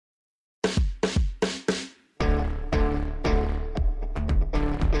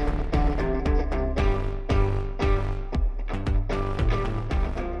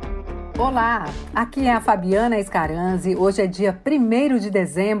Olá, aqui é a Fabiana Scaranzi. Hoje é dia 1º de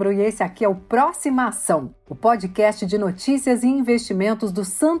dezembro e esse aqui é o Próxima Ação, o podcast de notícias e investimentos do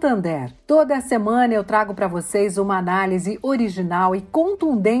Santander. Toda semana eu trago para vocês uma análise original e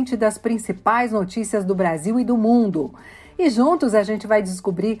contundente das principais notícias do Brasil e do mundo. E juntos a gente vai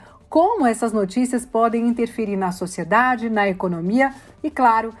descobrir como essas notícias podem interferir na sociedade, na economia e,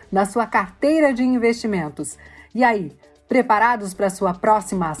 claro, na sua carteira de investimentos. E aí, preparados para a sua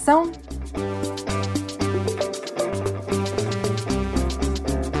próxima ação?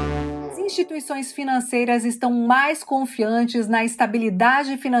 As instituições financeiras estão mais confiantes na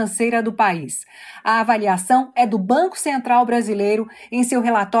estabilidade financeira do país. A avaliação é do Banco Central Brasileiro em seu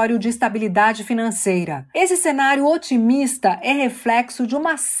relatório de estabilidade financeira. Esse cenário otimista é reflexo de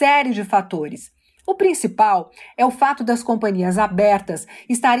uma série de fatores. O principal é o fato das companhias abertas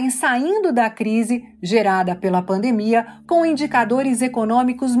estarem saindo da crise gerada pela pandemia com indicadores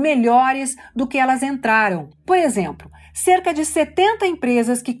econômicos melhores do que elas entraram. Por exemplo, cerca de 70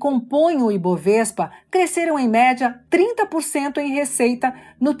 empresas que compõem o Ibovespa cresceram em média 30% em receita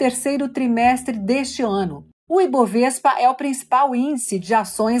no terceiro trimestre deste ano. O Ibovespa é o principal índice de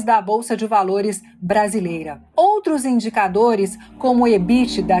ações da Bolsa de Valores brasileira. Outros indicadores, como o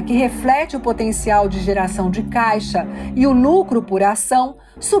EBITDA, que reflete o potencial de geração de caixa, e o lucro por ação,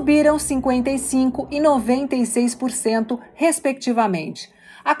 subiram 55% e 96%, respectivamente.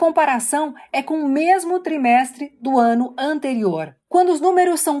 A comparação é com o mesmo trimestre do ano anterior. Quando os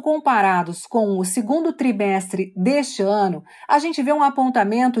números são comparados com o segundo trimestre deste ano, a gente vê um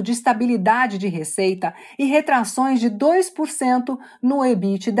apontamento de estabilidade de receita e retrações de 2% no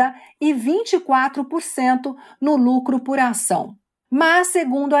EBITDA e 24% no lucro por ação. Mas,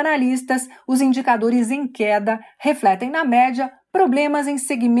 segundo analistas, os indicadores em queda refletem, na média, problemas em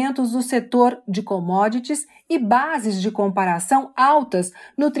segmentos do setor de commodities e bases de comparação altas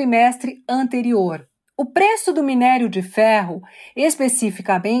no trimestre anterior. O preço do minério de ferro,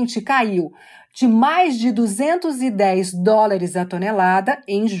 especificamente, caiu de mais de $210 a tonelada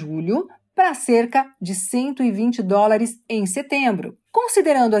em julho para cerca de $120 em setembro.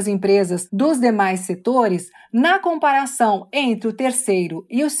 Considerando as empresas dos demais setores, na comparação entre o terceiro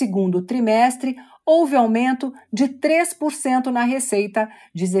e o segundo trimestre, houve aumento de 3% na receita,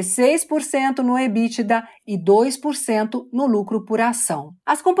 16% no EBITDA e 2% no lucro por ação.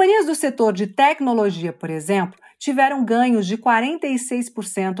 As companhias do setor de tecnologia, por exemplo, tiveram ganhos de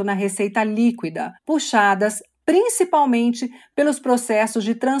 46% na receita líquida, puxadas principalmente pelos processos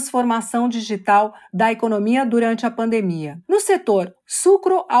de transformação digital da economia durante a pandemia. No setor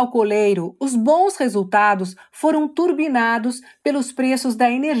sucro-alcooleiro, os bons resultados foram turbinados pelos preços da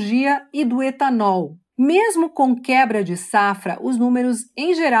energia e do etanol. Mesmo com quebra de safra, os números,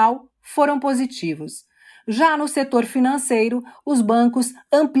 em geral, foram positivos. Já no setor financeiro, os bancos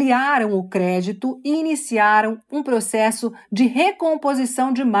ampliaram o crédito e iniciaram um processo de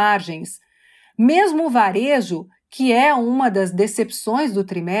recomposição de margens. Mesmo o varejo, que é uma das decepções do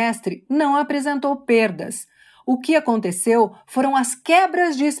trimestre, não apresentou perdas. O que aconteceu foram as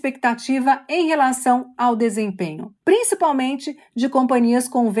quebras de expectativa em relação ao desempenho, principalmente de companhias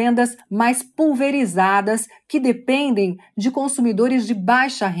com vendas mais pulverizadas que dependem de consumidores de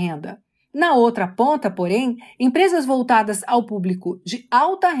baixa renda. Na outra ponta, porém, empresas voltadas ao público de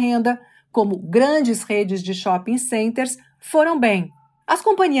alta renda, como grandes redes de shopping centers, foram bem. As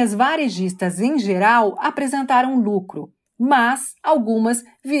companhias varejistas, em geral, apresentaram lucro, mas algumas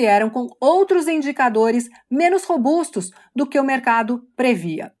vieram com outros indicadores menos robustos do que o mercado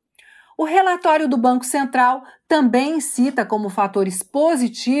previa. O relatório do Banco Central também cita como fatores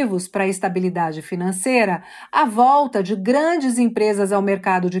positivos para a estabilidade financeira a volta de grandes empresas ao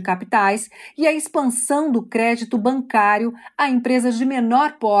mercado de capitais e a expansão do crédito bancário a empresas de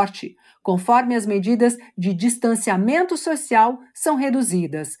menor porte, conforme as medidas de distanciamento social são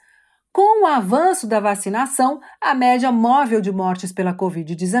reduzidas. Com o avanço da vacinação, a média móvel de mortes pela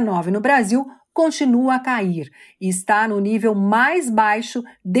Covid-19 no Brasil continua a cair e está no nível mais baixo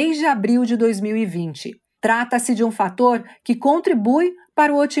desde abril de 2020. Trata-se de um fator que contribui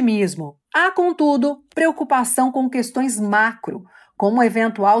para o otimismo. Há, contudo, preocupação com questões macro, como o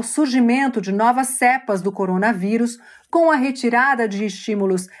eventual surgimento de novas cepas do coronavírus, com a retirada de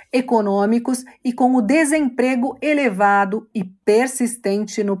estímulos econômicos e com o desemprego elevado e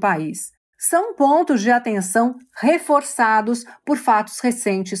persistente no país. São pontos de atenção reforçados por fatos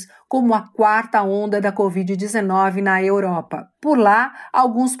recentes, como a quarta onda da Covid-19 na Europa. Por lá,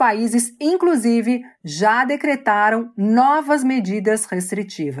 alguns países, inclusive, já decretaram novas medidas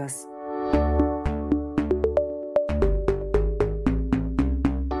restritivas.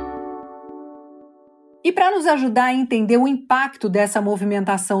 E para nos ajudar a entender o impacto dessa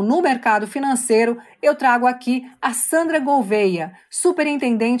movimentação no mercado financeiro, eu trago aqui a Sandra Gouveia,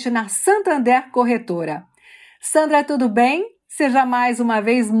 superintendente na Santander Corretora. Sandra, tudo bem? Seja mais uma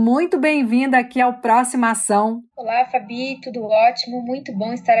vez muito bem-vinda aqui ao Próxima Ação. Olá, Fabi, tudo ótimo, muito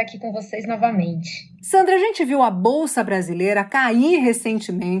bom estar aqui com vocês novamente. Sandra, a gente viu a Bolsa Brasileira cair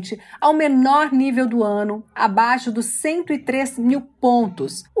recentemente ao menor nível do ano, abaixo dos 103 mil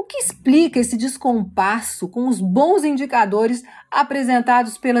pontos. O que explica esse descompasso com os bons indicadores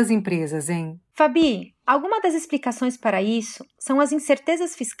apresentados pelas empresas, hein? Fabi, algumas das explicações para isso são as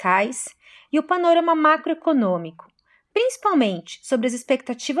incertezas fiscais e o panorama macroeconômico, principalmente sobre as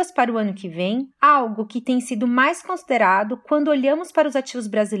expectativas para o ano que vem, algo que tem sido mais considerado quando olhamos para os ativos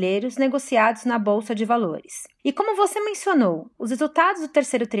brasileiros negociados na Bolsa de Valores. E como você mencionou, os resultados do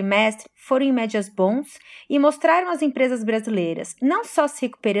terceiro trimestre foram em médias bons e mostraram as empresas brasileiras não só se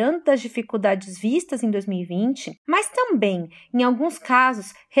recuperando das dificuldades vistas em 2020, mas também, em alguns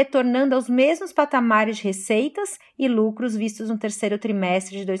casos, retornando aos mesmos patamares de receitas e lucros vistos no terceiro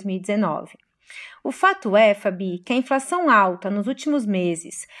trimestre de 2019. O fato é, Fabi, que a inflação alta nos últimos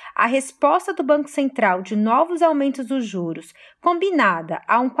meses, a resposta do Banco Central de novos aumentos dos juros, combinada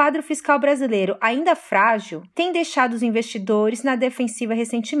a um quadro fiscal brasileiro ainda frágil, tem deixado os investidores na defensiva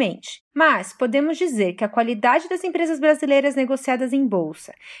recentemente. Mas podemos dizer que a qualidade das empresas brasileiras negociadas em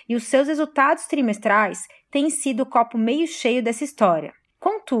bolsa e os seus resultados trimestrais têm sido o copo meio cheio dessa história.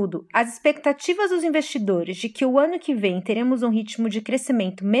 Contudo, as expectativas dos investidores de que o ano que vem teremos um ritmo de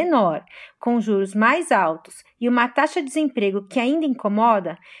crescimento menor, com juros mais altos e uma taxa de desemprego que ainda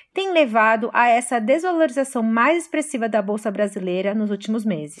incomoda, têm levado a essa desvalorização mais expressiva da Bolsa Brasileira nos últimos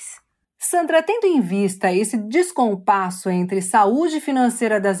meses. Sandra, tendo em vista esse descompasso entre saúde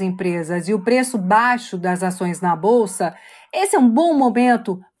financeira das empresas e o preço baixo das ações na Bolsa, esse é um bom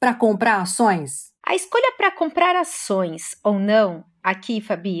momento para comprar ações? A escolha para comprar ações ou não, aqui,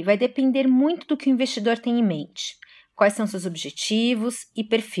 Fabi, vai depender muito do que o investidor tem em mente. Quais são seus objetivos e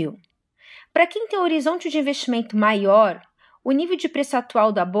perfil. Para quem tem um horizonte de investimento maior, o nível de preço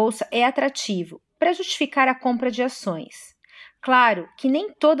atual da Bolsa é atrativo para justificar a compra de ações. Claro que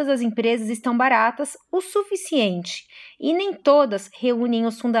nem todas as empresas estão baratas o suficiente e nem todas reúnem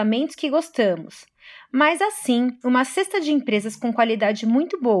os fundamentos que gostamos. Mas assim, uma cesta de empresas com qualidade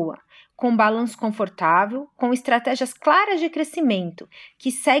muito boa, com balanço confortável, com estratégias claras de crescimento,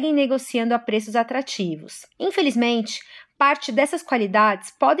 que seguem negociando a preços atrativos. Infelizmente, parte dessas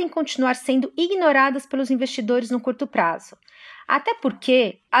qualidades podem continuar sendo ignoradas pelos investidores no curto prazo. Até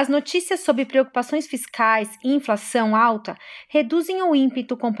porque as notícias sobre preocupações fiscais e inflação alta reduzem o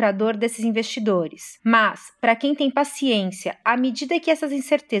ímpeto comprador desses investidores. Mas, para quem tem paciência, à medida que essas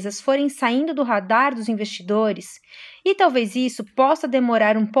incertezas forem saindo do radar dos investidores, e talvez isso possa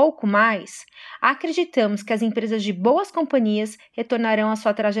demorar um pouco mais, acreditamos que as empresas de boas companhias retornarão à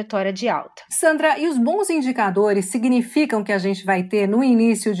sua trajetória de alta. Sandra, e os bons indicadores significam que a gente vai ter, no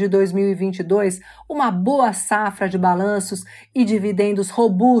início de 2022, uma boa safra de balanços e dividendos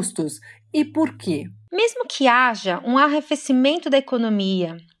robustos? E por quê? Mesmo que haja um arrefecimento da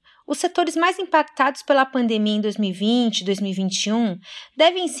economia, os setores mais impactados pela pandemia em 2020 e 2021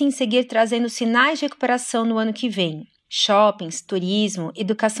 devem sim seguir trazendo sinais de recuperação no ano que vem. Shoppings, turismo,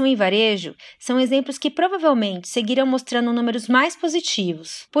 educação e varejo são exemplos que provavelmente seguirão mostrando números mais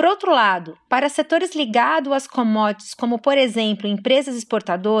positivos. Por outro lado, para setores ligados às commodities, como por exemplo empresas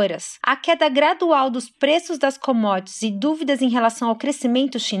exportadoras, a queda gradual dos preços das commodities e dúvidas em relação ao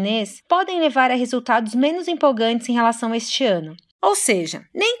crescimento chinês podem levar a resultados menos empolgantes em relação a este ano. Ou seja,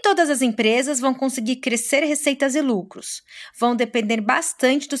 nem todas as empresas vão conseguir crescer receitas e lucros. Vão depender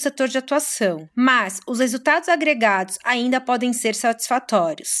bastante do setor de atuação, mas os resultados agregados ainda podem ser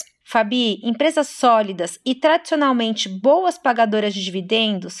satisfatórios. Fabi, empresas sólidas e tradicionalmente boas pagadoras de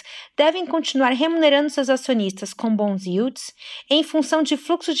dividendos devem continuar remunerando seus acionistas com bons yields, em função de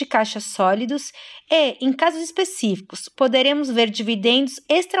fluxos de caixa sólidos e, em casos específicos, poderemos ver dividendos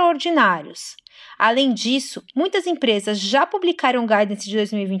extraordinários. Além disso, muitas empresas já publicaram guidance de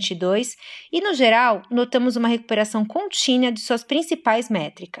 2022 e, no geral, notamos uma recuperação contínua de suas principais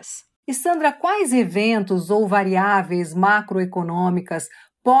métricas. E, Sandra, quais eventos ou variáveis macroeconômicas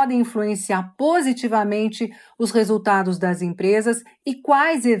podem influenciar positivamente os resultados das empresas e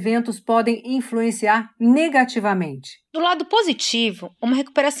quais eventos podem influenciar negativamente? Do lado positivo, uma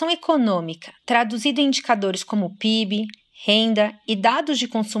recuperação econômica, traduzida em indicadores como PIB, renda e dados de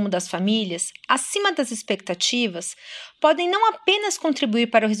consumo das famílias, acima das expectativas, podem não apenas contribuir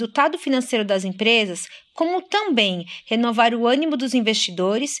para o resultado financeiro das empresas, como também renovar o ânimo dos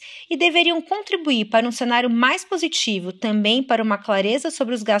investidores e deveriam contribuir para um cenário mais positivo também para uma clareza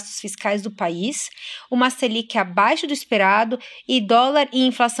sobre os gastos fiscais do país, uma Selic abaixo do esperado e dólar e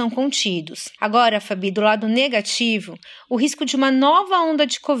inflação contidos. Agora, Fabi, do lado negativo, o risco de uma nova onda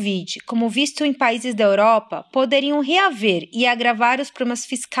de Covid, como visto em países da Europa, poderiam reaver e agravar os problemas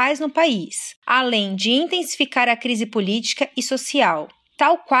fiscais no país, além de intensificar a crise política e social.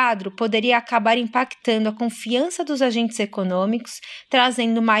 Tal quadro poderia acabar impactando a confiança dos agentes econômicos,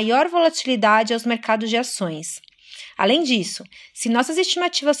 trazendo maior volatilidade aos mercados de ações. Além disso, se nossas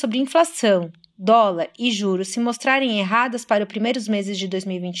estimativas sobre inflação, dólar e juros se mostrarem erradas para os primeiros meses de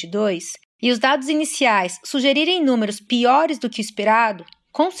 2022 e os dados iniciais sugerirem números piores do que o esperado,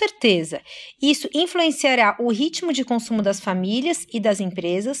 com certeza, isso influenciará o ritmo de consumo das famílias e das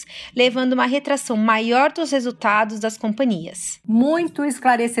empresas, levando a uma retração maior dos resultados das companhias. Muito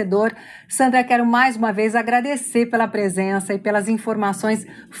esclarecedor. Sandra, quero mais uma vez agradecer pela presença e pelas informações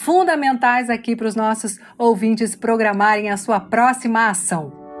fundamentais aqui para os nossos ouvintes programarem a sua próxima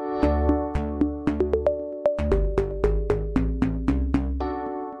ação.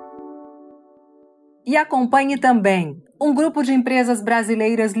 E acompanhe também. Um grupo de empresas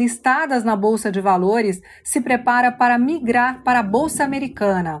brasileiras listadas na Bolsa de Valores se prepara para migrar para a Bolsa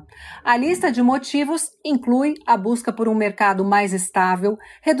Americana. A lista de motivos inclui a busca por um mercado mais estável,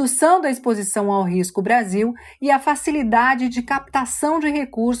 redução da exposição ao risco Brasil e a facilidade de captação de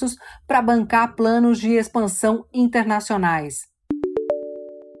recursos para bancar planos de expansão internacionais.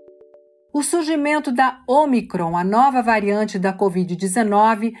 O surgimento da Omicron, a nova variante da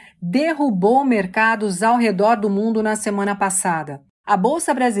Covid-19, derrubou mercados ao redor do mundo na semana passada. A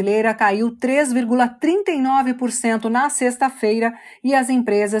Bolsa Brasileira caiu 3,39% na sexta-feira e as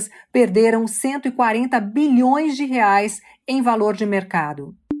empresas perderam 140 bilhões de reais em valor de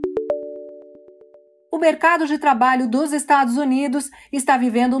mercado. O mercado de trabalho dos Estados Unidos está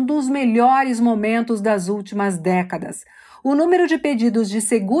vivendo um dos melhores momentos das últimas décadas. O número de pedidos de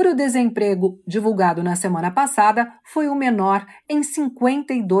seguro-desemprego divulgado na semana passada foi o menor em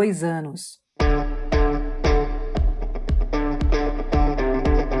 52 anos.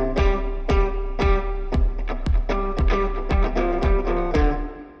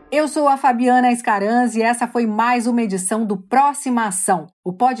 Eu sou a Fabiana Escaranzi e essa foi mais uma edição do Próxima Ação,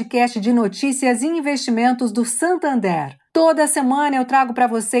 o podcast de notícias e investimentos do Santander. Toda semana eu trago para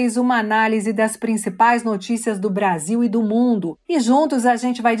vocês uma análise das principais notícias do Brasil e do mundo. E juntos a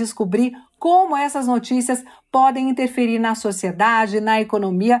gente vai descobrir como essas notícias podem interferir na sociedade, na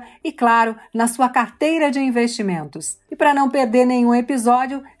economia e, claro, na sua carteira de investimentos. E para não perder nenhum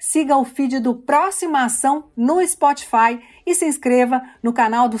episódio, siga o feed do Próxima Ação no Spotify e se inscreva no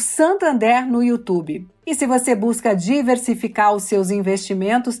canal do Santander no YouTube. E se você busca diversificar os seus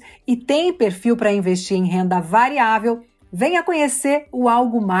investimentos e tem perfil para investir em renda variável, venha conhecer o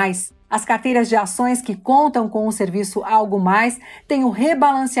Algo Mais. As carteiras de ações que contam com o serviço Algo Mais têm o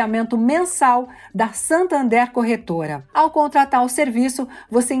rebalanceamento mensal da Santander Corretora. Ao contratar o serviço,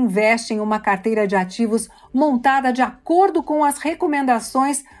 você investe em uma carteira de ativos montada de acordo com as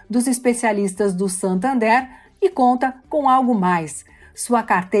recomendações dos especialistas do Santander e conta com Algo Mais. Sua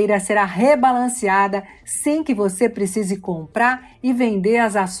carteira será rebalanceada sem que você precise comprar e vender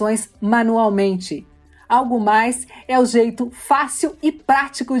as ações manualmente. Algo Mais é o jeito fácil e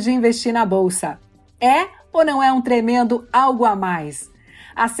prático de investir na bolsa. É ou não é um tremendo algo a mais?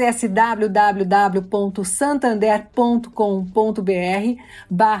 Acesse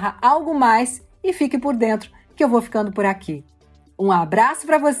www.santander.com.br/algo mais e fique por dentro, que eu vou ficando por aqui. Um abraço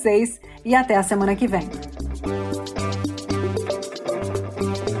para vocês e até a semana que vem.